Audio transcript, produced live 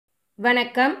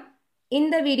வணக்கம்.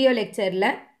 இந்த வீடியோ லெக்சரில்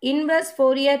இன்வர்ஸ்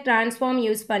ஃபோரியர் டிரான்ஸ்ஃபார்ம்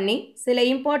யூஸ் பண்ணி சில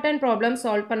இம்பார்ட்டன்ட் ப்ராப்ளம்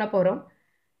சால்வ் பண்ண போகிறோம்.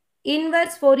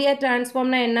 இன்வர்ஸ் ஃபோரியர்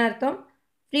டிரான்ஸ்ஃபார்ம்னா என்ன அர்த்தம்?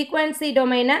 ஃப்ரீக்வன்சி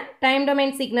டொமைனை டைம்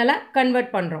டொமைன் சிக்னலாக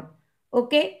கன்வெர்ட் பண்ணுறோம்.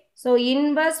 Okay, so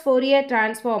inverse Fourier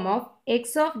transform of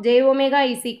X of J omega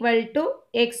is equal to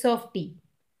X of D.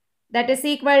 That is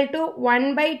equal to 1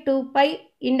 by 2 pi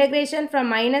integration from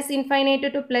minus infinite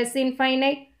to plus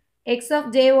infinite x of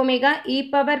j omega e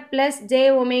power plus j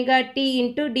omega t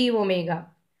into d omega.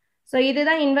 So, this is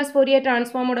the inverse Fourier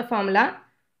transform formula.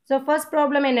 So, first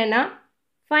problem is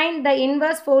find the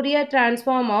inverse Fourier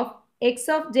transform of x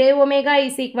of j omega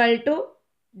is equal to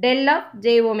del of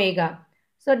j omega.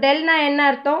 So, del na enna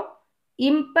artham?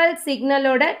 Impulse signal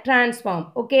oda transform.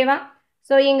 Okay va?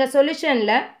 So, inga solution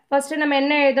la first நம்ம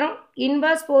என்ன எழுதுறோம்?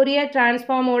 Inverse Fourier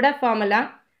transform ஓட formula.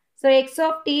 So, x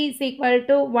of t is equal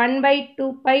to 1 by 2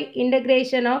 pi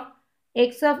integration of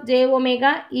x of j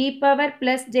omega e power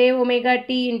plus j omega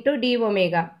t into d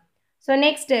omega. So,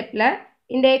 next step ல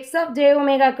இந்த x of j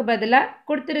omega க்கு பதிலா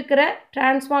கொடுத்திருக்கிற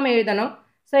transform எழுதணும்.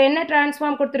 So, என்ன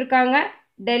transform கொடுத்திருக்காங்க?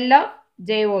 Del of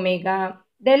j omega.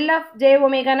 Del of j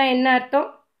omega na என்ன அர்த்தம்?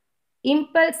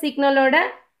 Impulse signal ஓட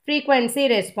frequency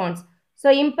response. So,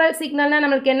 impulse signal na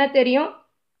namalku enna theriyum?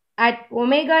 At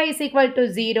omega is equal to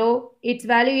 0, its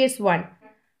value is 1.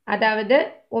 அதாவது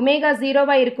omega 0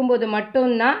 வா இருக்கும்போது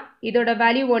மட்டும்தான் இதோட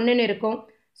value 1 ன்னு இருக்கும்.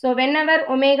 So, whenever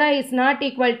omega is not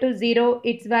equal to 0,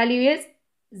 its value is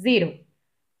 0.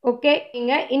 Okay,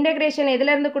 இங்க integration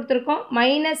எதுல இருந்து கொடுத்திருக்கோம்?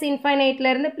 minus infinite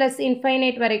ல இருந்து plus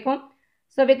infinite வரைக்கும்.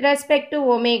 So, with respect to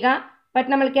omega, but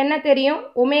நம்மளுக்கு என்ன தெரியும்?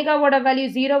 omega ஓட value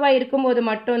 0 வா இருக்கும்போது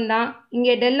மட்டும்தான்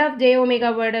இங்கே del of j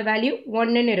omega ஓட value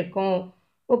 1 ன்னு இருக்கும்.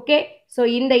 ஓகே, ஸோ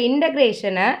இந்த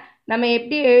இன்டகிரேஷனை நம்ம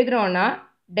எப்படி எழுதுறோம்னா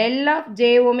del of j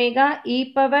omega e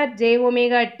power j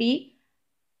omega t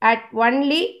at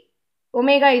only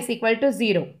omega is equal to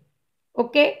 0.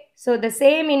 Okay, so the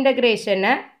same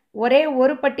இன்டகிரேஷனை ஒரே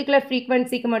ஒரு பர்டிகுலர்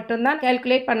ஃப்ரீக்வன்சிக்கு மட்டும்தான்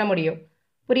கால்குலேட் பண்ண முடியும்.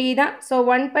 புரியுதா? ஸோ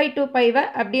 1 by 2 பைவை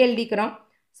அப்படி எழுதிக்கிறோம்.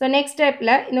 ஸோ நெக்ஸ்ட்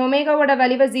ஸ்டெப்பில் இந்த ஒமேகாவோட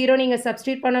வேல்யூவை 0 நீங்கள்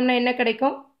சப்ஸ்டியூட் பண்ணோம்னா என்ன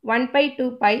கிடைக்கும்? 1 by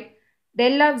 2 pi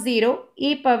del of 0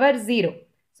 e power 0.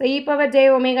 So e power j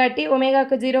omega t,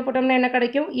 ஒமேகாவுக்கு 0 போட்டோம்னா என்ன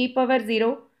கிடைக்கும்? e power 0.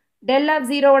 del of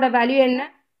 0 ஓட வேல்யூ என்ன?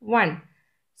 1.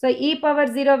 So e power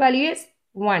 0 value is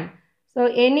 1. So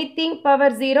anything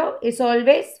power 0 is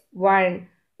always 1.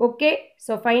 Okay,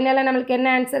 so ஃபைனலாக நம்மளுக்கு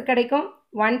என்ன ஆன்சர் கிடைக்கும்?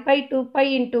 1 by 2 pi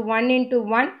into 1 into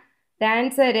 1. The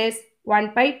answer is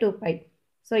 1 by 2 pi.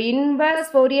 So,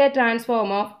 inverse Fourier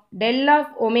transform of del of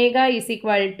omega is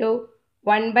equal to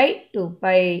 1 by 2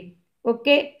 pi.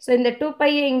 Okay, so இந்த 2 pi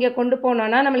இங்கே கொண்டு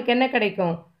போனோம்னா நம்மளுக்கு என்ன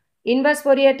கிடைக்கும்? Inverse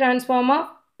Fourier transform of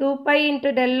 2 pi into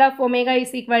del of omega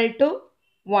is equal to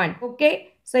 1. Okay,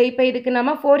 so இப்போ இதுக்கு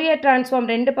நம்ம Fourier transform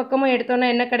ரெண்டு பக்கமும் எடுத்தோம்னா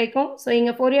என்ன கிடைக்கும்? So,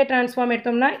 இங்கே Fourier transform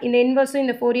எடுத்தோம்னா இந்த inverse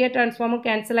இந்த Fourier transform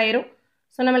cancel ஆயிரும்.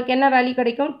 So, நம்மளுக்கு என்ன வேல்யூ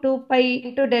கிடைக்கும்? 2 pi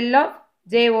into del of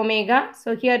j omega.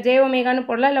 So, here j omega னு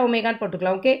போடலாம் இல்லை omega னு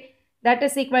போட்டுக்கலாம். Okay, that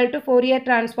is equal to Fourier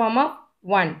transform of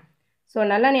 1. So,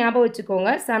 நல்லா ஞாபகம்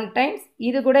வச்சுக்கோங்க. Sometimes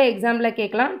இது கூட எக்ஸாம்பிள்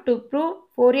கேட்கலாம். To prove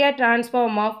Fourier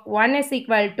transform of 1 is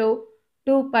equal to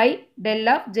 2 pi del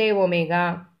of j omega.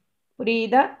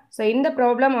 புரியுதா? ஸோ இந்த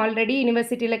ப்ராப்ளம் ஆல்ரெடி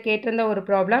யூனிவர்சிட்டியில் கேட்டிருந்த ஒரு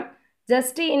problem.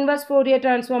 Just inverse Fourier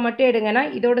transform மட்டும் எடுங்கன்னா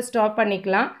இதோட ஸ்டாப்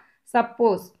பண்ணிக்கலாம்.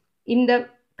 சப்போஸ் இந்த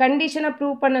கண்டிஷனை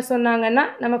ப்ரூவ் பண்ண சொன்னாங்கன்னா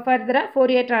நம்ம ஃபர்தராக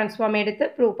ஃபோரியர் ட்ரான்ஸ்ஃபார்ம் எடுத்து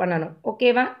ப்ரூவ் பண்ணணும்.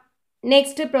 ஓகேவா?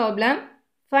 Next problem.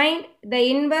 Find the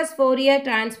inverse Fourier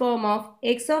transform of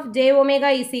X of j omega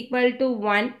is equal to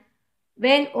 1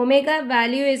 when omega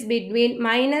value is between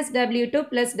minus w to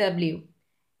plus w.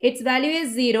 Its value is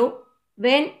 0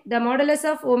 when the modulus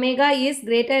of omega is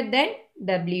greater than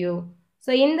w.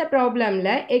 So இந்த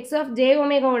ப்ராப்ளமில் X of j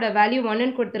ஒமேகாவோட value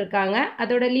 1ன்னு கொடுத்துருக்காங்க.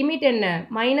 அதோட limit என்ன?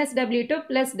 minus w to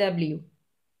plus w.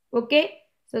 Okay,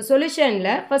 so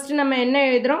சொல்யூஷனில் first நம்ம என்ன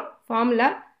எழுதுகிறோம்? Formula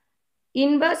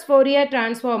inverse Fourier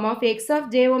transform of X of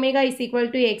j omega is equal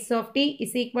to x of t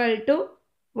is equal to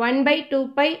 1 by 2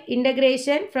 pi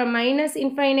integration from minus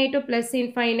infinite to plus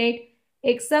infinite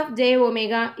x of j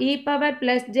omega e power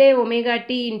plus j omega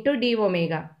t into d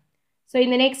omega. So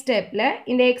இந்த next ஸ்டெப்பில்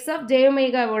இந்த x of j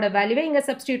ஒமேகாவோட வேல்யூவை இங்கே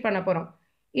substitute பண்ண போகிறோம்.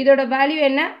 இதோட value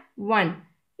என்ன? 1.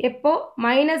 எப்போ?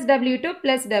 minus w to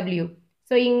plus w.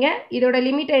 So இங்கே இதோட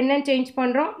லிமிட் என்னன்னு சேஞ்ச்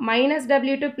பண்ணுறோம்? minus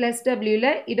w to plus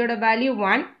wல இதோட value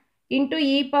 1 into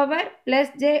e power plus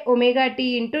j omega t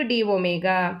into d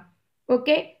omega.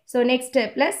 Okay, so next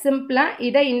ஸ்டெப்பில் சிம்பிளாக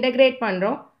இதை இன்டகிரேட்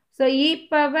பண்ணுறோம். So e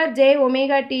power j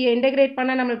omega t integrate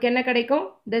பண்ணால் நம்மளுக்கு என்ன கிடைக்கும்?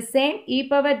 the same e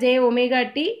power j omega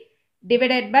t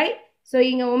divided by, so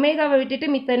இங்கே ஒமேகாவை விட்டுட்டு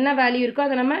மித்த என்ன வேல்யூ இருக்கோ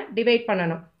அதை நம்ம டிவைட்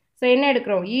பண்ணணும். ஸோ என்ன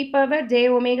எடுக்கிறோம்? e power j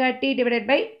omega t divided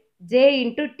by j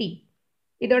into t.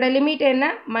 இதோட லிமிட் என்ன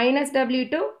minus w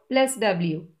to plus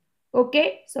w. Okay,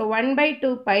 so 1 by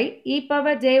 2 pi e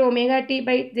power j omega t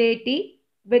by jt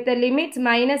with the limits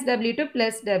minus w to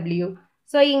plus w.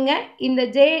 So இங்க இந்த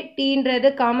jtன்றது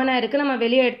காமனா இருக்கு, நம்ம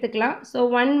வெளியே எடுத்துக்கலாம். So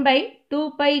 1 by 2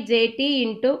 pi jt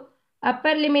into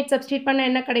upper limit substitute பண்ண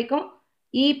என்ன கிடைக்கும்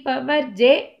e power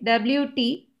j wt.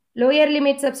 lower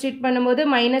limit substitute பண்ணும்போது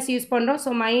minus யூஸ் பண்றோம்.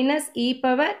 So minus e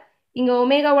power இங்க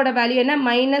ஒமேகாவோட வேல்யூ என்ன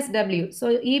minus w. So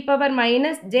e power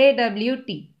minus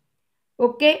jwt.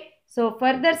 Okay, so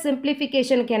further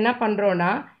simplificationக்கு என்ன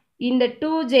பண்றோம்னா இந்த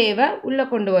 2jவை உள்ள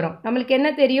கொண்டு வரோம். நம்மளுக்கு என்ன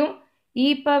தெரியும் e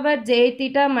power j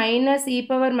theta minus e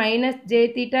power minus j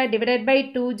theta divided by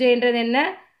 2jன்றது என்ன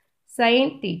sin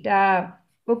theta.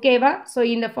 ஓகேவா? ஸோ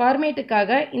இந்த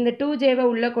ஃபார்மேட்டுக்காக இந்த 2jவை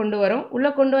உள்ள கொண்டு வரோம். உள்ள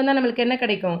கொண்டு வந்தால் நம்மளுக்கு என்ன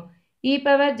கிடைக்கும் e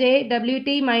power j wt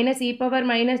minus e power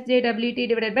minus j wt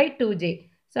divided by 2j.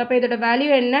 So அப்போ இதோட வேல்யூ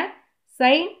என்ன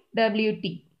sin wt.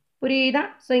 புரியுதா?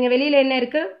 ஸோ இங்கே வெளியில் என்ன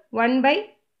இருக்குது 1 by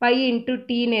pi into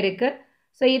tன்னு இருக்குது.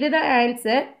 ஸோ இதுதான்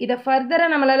ஆன்சர். இதை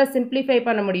ஃபர்தராக நம்மளால் சிம்பிளிஃபை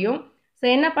பண்ண முடியும். ஸோ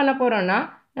என்ன பண்ண போகிறோம்னா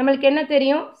நம்மளுக்கு என்ன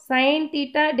தெரியும் sin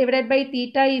theta divided by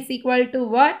theta is equal to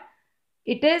what?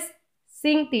 It is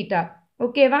sin theta.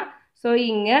 ஓகேவா? ஸோ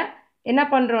இங்கே என்ன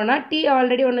பண்ணுறோன்னா t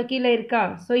ஆல்ரெடி ஒன்று கீழே இருக்கா.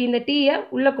 ஸோ இந்த டீயை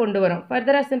உள்ளே கொண்டு வரோம்.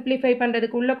 ஃபர்தராக சிம்பிளிஃபை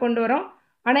பண்ணுறதுக்கு உள்ளே கொண்டு வரோம்.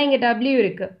 ஆனால் இங்கே w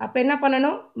இருக்குது. அப்போ என்ன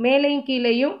பண்ணணும் மேலேயும்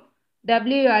கீழேயும்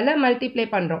w-ஆல் மல்டிப்ளை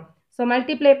பண்ணுறோம். ஸோ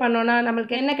மல்டிப்ளை பண்ணோன்னா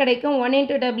நம்மளுக்கு என்ன கிடைக்கும் 1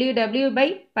 into w w by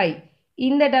pi.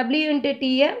 இந்த w into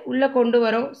tயை உள்ளே கொண்டு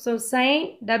வரோம். So sin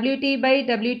wt by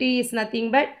wt is nothing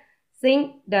but sin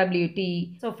wt.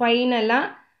 So ஃபைனலாக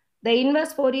the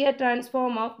inverse Fourier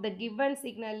transform of the given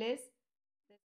signal is